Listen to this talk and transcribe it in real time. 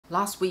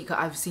Last week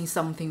I've seen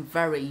something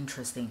very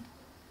interesting.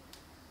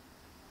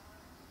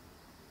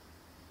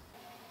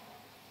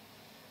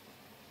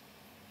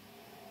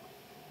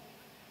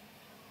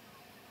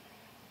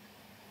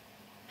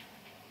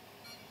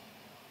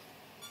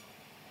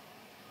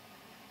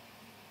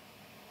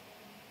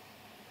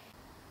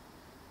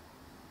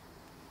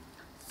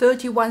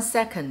 "31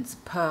 seconds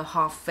per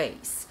half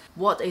face."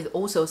 What it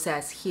also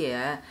says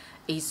here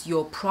is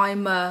your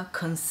primer,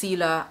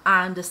 concealer,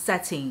 and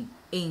setting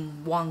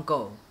in one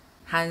go.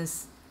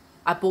 Hence,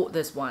 I bought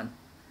this one.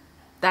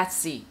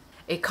 That's it.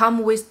 It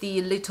comes with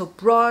the little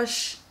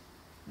brush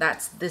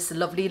that this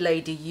lovely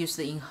lady used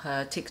in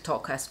her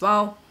TikTok as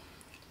well.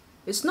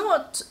 It's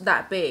not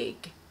that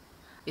big.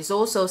 It's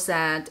also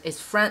said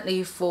it's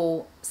friendly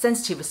for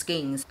sensitive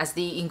skins as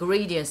the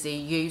ingredients they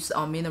use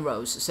are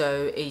minerals,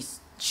 so it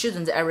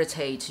shouldn't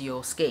irritate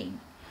your skin.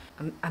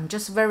 I'm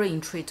just very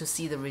intrigued to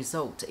see the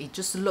result. It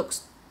just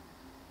looks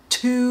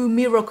too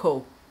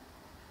miracle.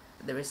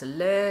 There is a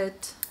lid.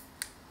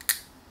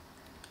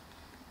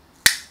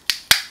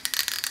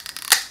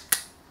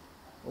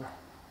 Oh,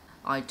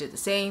 I did the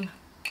same.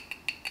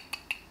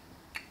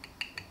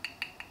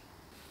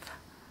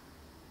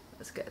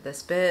 Let's get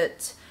this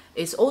bit.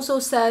 It also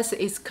says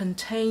it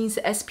contains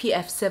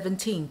SPF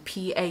 17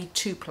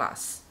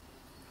 PA2+.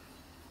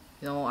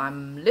 You know,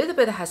 I'm a little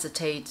bit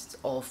hesitant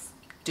of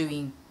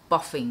doing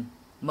buffing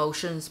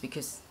motions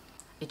because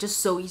it's just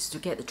so easy to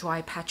get the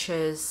dry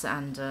patches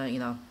and you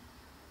know,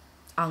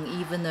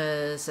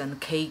 unevenness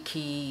and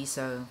cakey,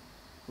 so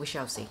we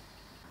shall see.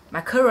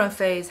 My current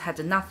face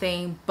had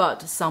nothing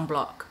but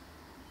sunblock.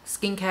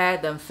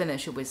 Skincare, then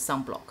finish with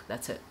sunblock.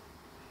 That's it.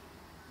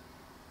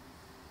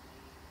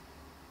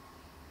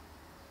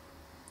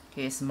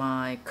 Here's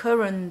my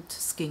current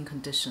skin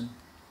condition.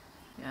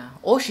 Yeah,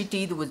 all she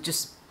did was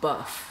just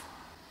buff.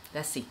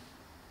 Let's see.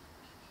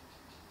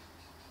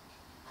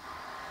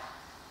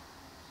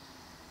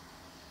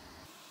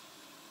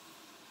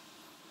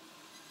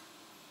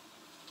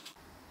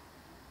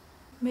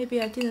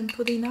 Maybe I didn't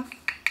put enough.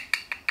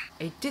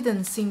 It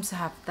didn't seem to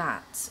have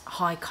that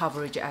high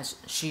coverage as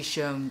she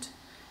showed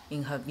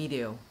in her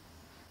video.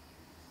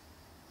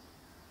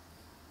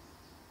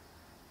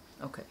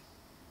 Okay.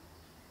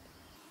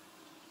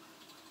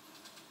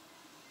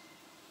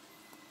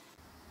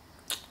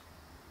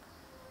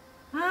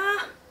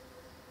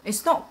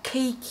 It's not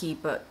cakey,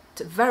 but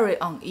very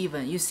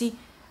uneven. You see,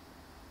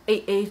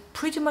 it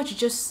pretty much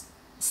just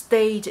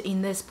stayed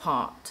in this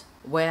part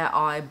where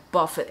I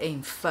buff it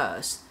in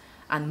first,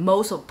 and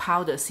most of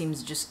powder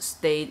seems just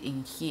stayed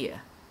in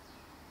here.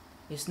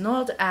 It's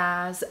not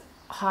as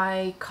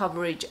high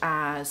coverage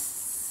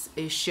as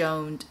is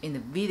shown in the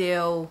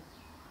video.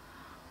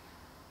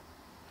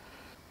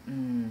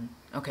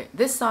 Okay,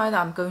 this side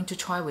I'm going to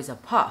try with a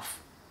puff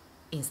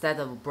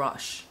instead of a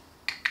brush.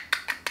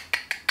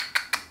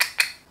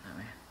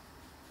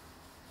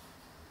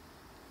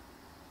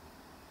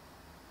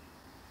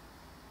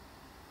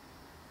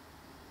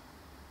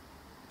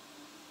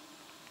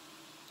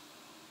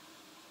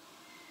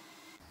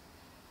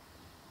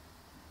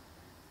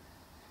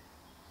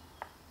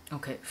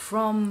 Okay,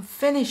 from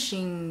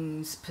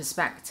finishing's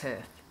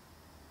perspective,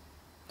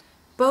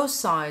 both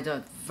sides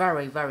are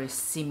very, very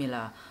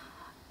similar.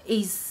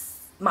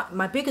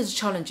 My biggest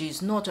challenge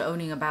is not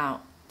only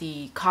about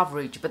the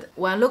coverage, but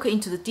when I look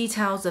into the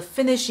details, the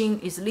finishing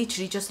is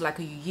literally just like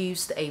you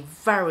used a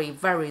very,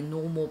 very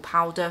normal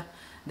powder.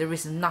 There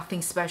is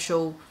nothing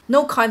special,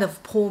 no kind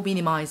of pore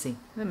minimizing.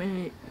 Let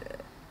me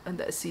and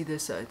let's see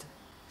this side.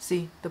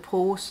 See the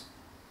pores?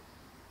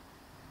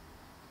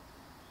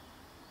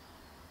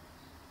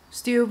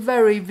 Still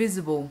very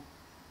visible.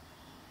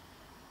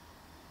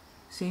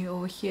 See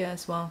over here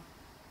as well.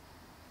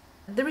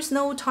 There is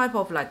no type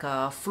of like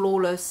a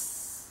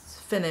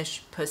flawless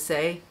finish per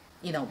se.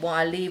 You know, when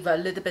I leave a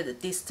little bit of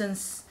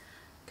distance,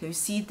 can you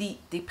see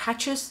the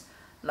patches?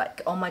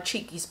 Like on my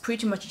cheek is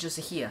pretty much just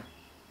here.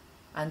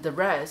 And the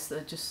rest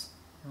are just,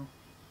 you know,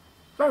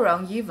 very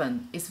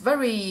uneven. It's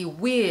very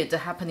weird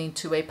happening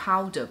to a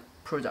powder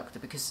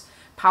product because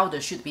powder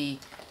should be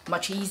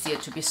much easier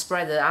to be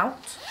spread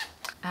out.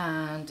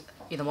 And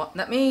you know what,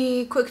 let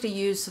me quickly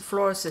use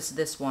FLORASIS,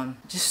 this one,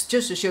 just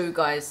to show you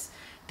guys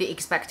the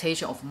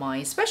expectation of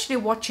mine, especially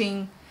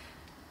watching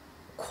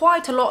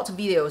quite a lot of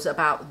videos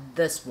about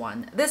this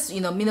one. This,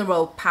 you know,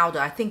 mineral powder,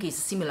 I think is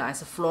similar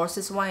as a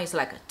FLORASIS one. It's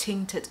like a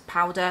tinted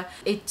powder.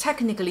 It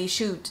technically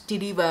should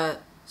deliver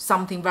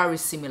something very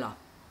similar.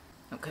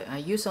 Okay, I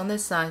use on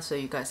this side so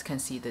you guys can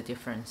see the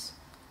difference.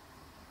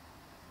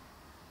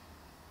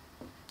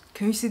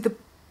 Can you see the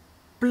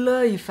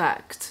blur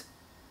effect?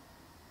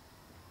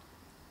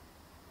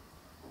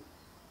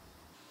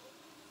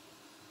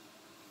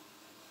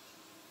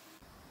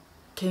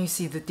 Can you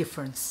see the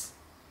difference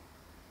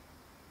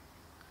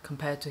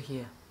compared to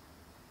here?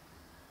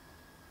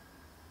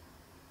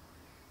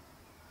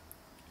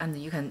 And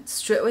you can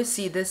straight away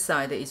see this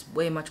side is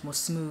way much more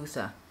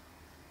smoother.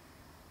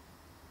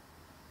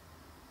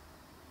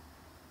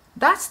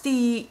 That's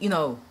the, you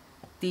know,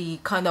 the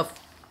kind of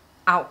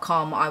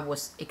outcome I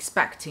was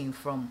expecting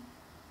from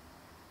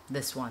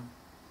this one.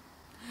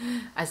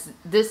 As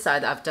this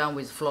side I've done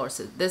with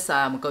Florasis, this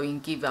side I'm going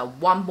to give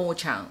one more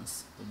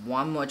chance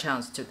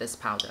to this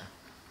powder.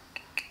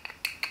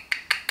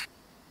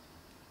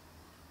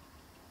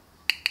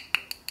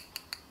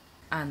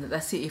 And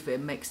let's see if it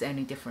makes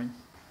any difference.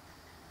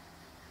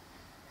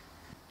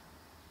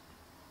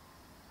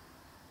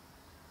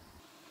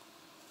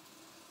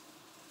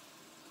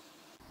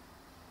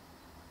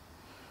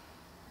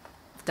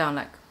 I've done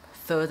like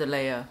third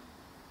layer,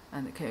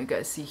 and can you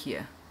guys see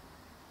here?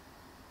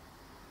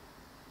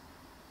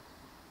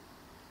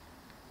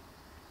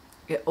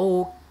 It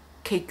all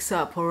cakes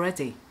up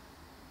already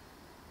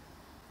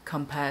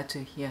compared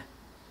to here.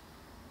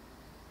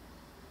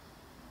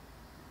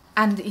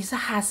 And it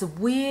has a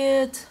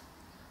weird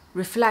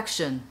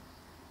reflection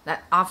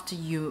that after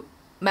you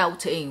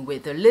melt in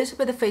with a little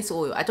bit of face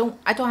oil. I don't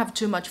have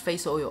too much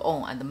face oil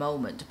on at the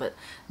moment, but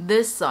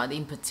this side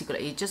in particular,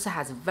 it just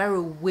has a very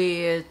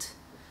weird,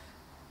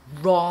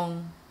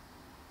 wrong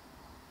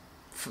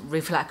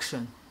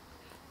reflection.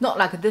 Not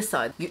like this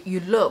side. You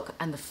look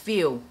and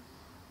feel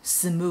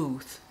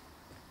smooth,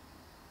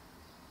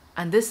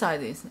 and this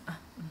side is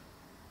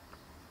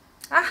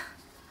you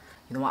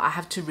know what, I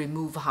have to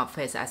remove half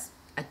face as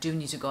I do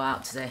need to go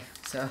out today.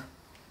 So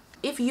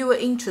if you are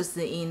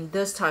interested in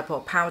this type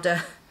of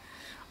powder,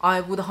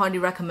 I would highly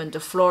recommend the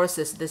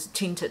Florasis, this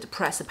tinted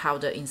pressed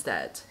powder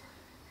instead.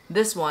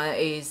 This one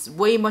is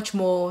way much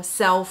more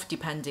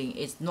self-depending.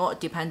 It's not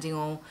depending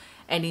on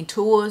any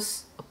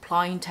tools,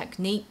 applying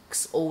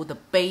techniques, or the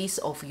base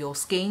of your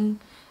skin.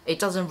 It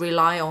doesn't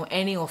rely on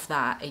any of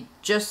that. It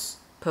just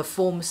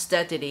performs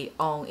steadily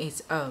on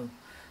its own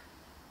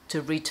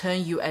to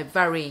return you a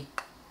very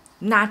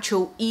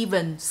natural,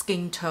 even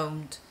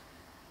skin-toned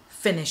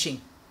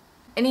finishing.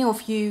 Any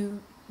of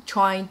you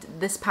tried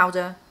this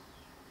powder?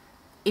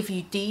 If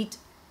you did,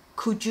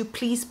 could you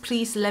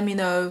please let me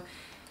know,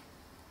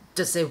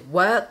 does it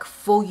work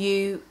for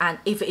you? And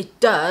if it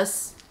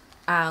does,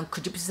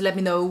 could you please let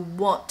me know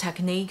what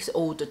techniques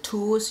or the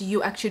tools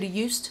you actually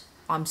used?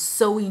 I'm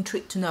so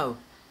intrigued to know.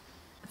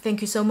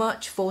 Thank you so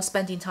much for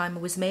spending time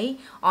with me.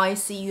 I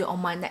see you on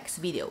my next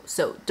video.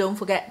 So don't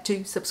forget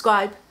to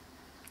subscribe.